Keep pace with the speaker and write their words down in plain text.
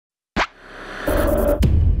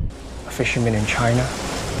fisherman in China.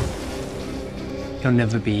 He'll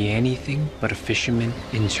never be anything but a fisherman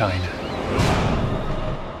in China.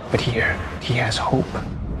 But here, he has hope.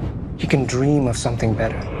 He can dream of something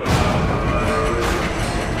better.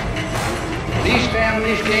 These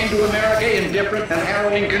families came to America in different and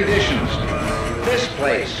harrowing conditions. This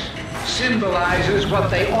place symbolizes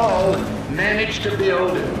what they all managed to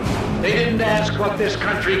build. They didn't ask what this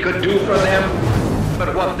country could do for them,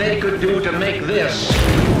 but what they could do to make this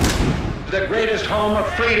the greatest home of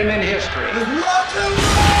freedom in history.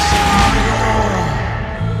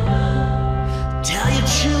 Tell your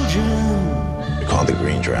children. They're called the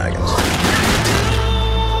Green Dragons.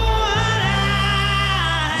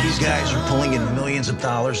 These guys are pulling in millions of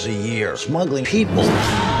dollars a year, smuggling people.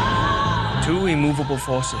 Two immovable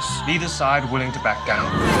forces, neither side willing to back down.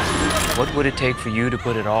 What would it take for you to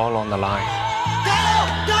put it all on the line?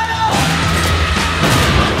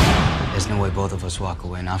 There's no way both of us walk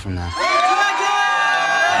away, not from that.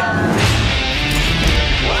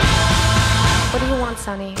 What do you want,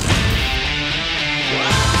 Sonny?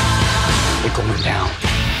 We're going down.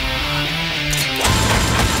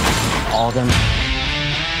 All of them.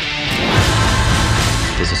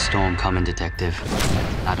 There's a storm coming, Detective.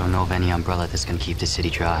 I don't know of any umbrella that's gonna keep the city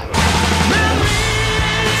dry.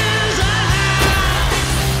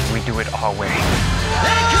 We do it our way.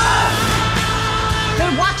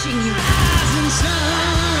 They're watching you.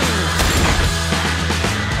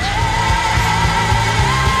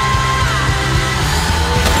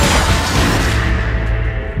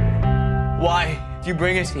 Why do you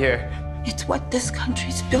bring us here? It's what this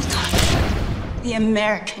country's built on. The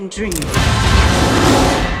American dream.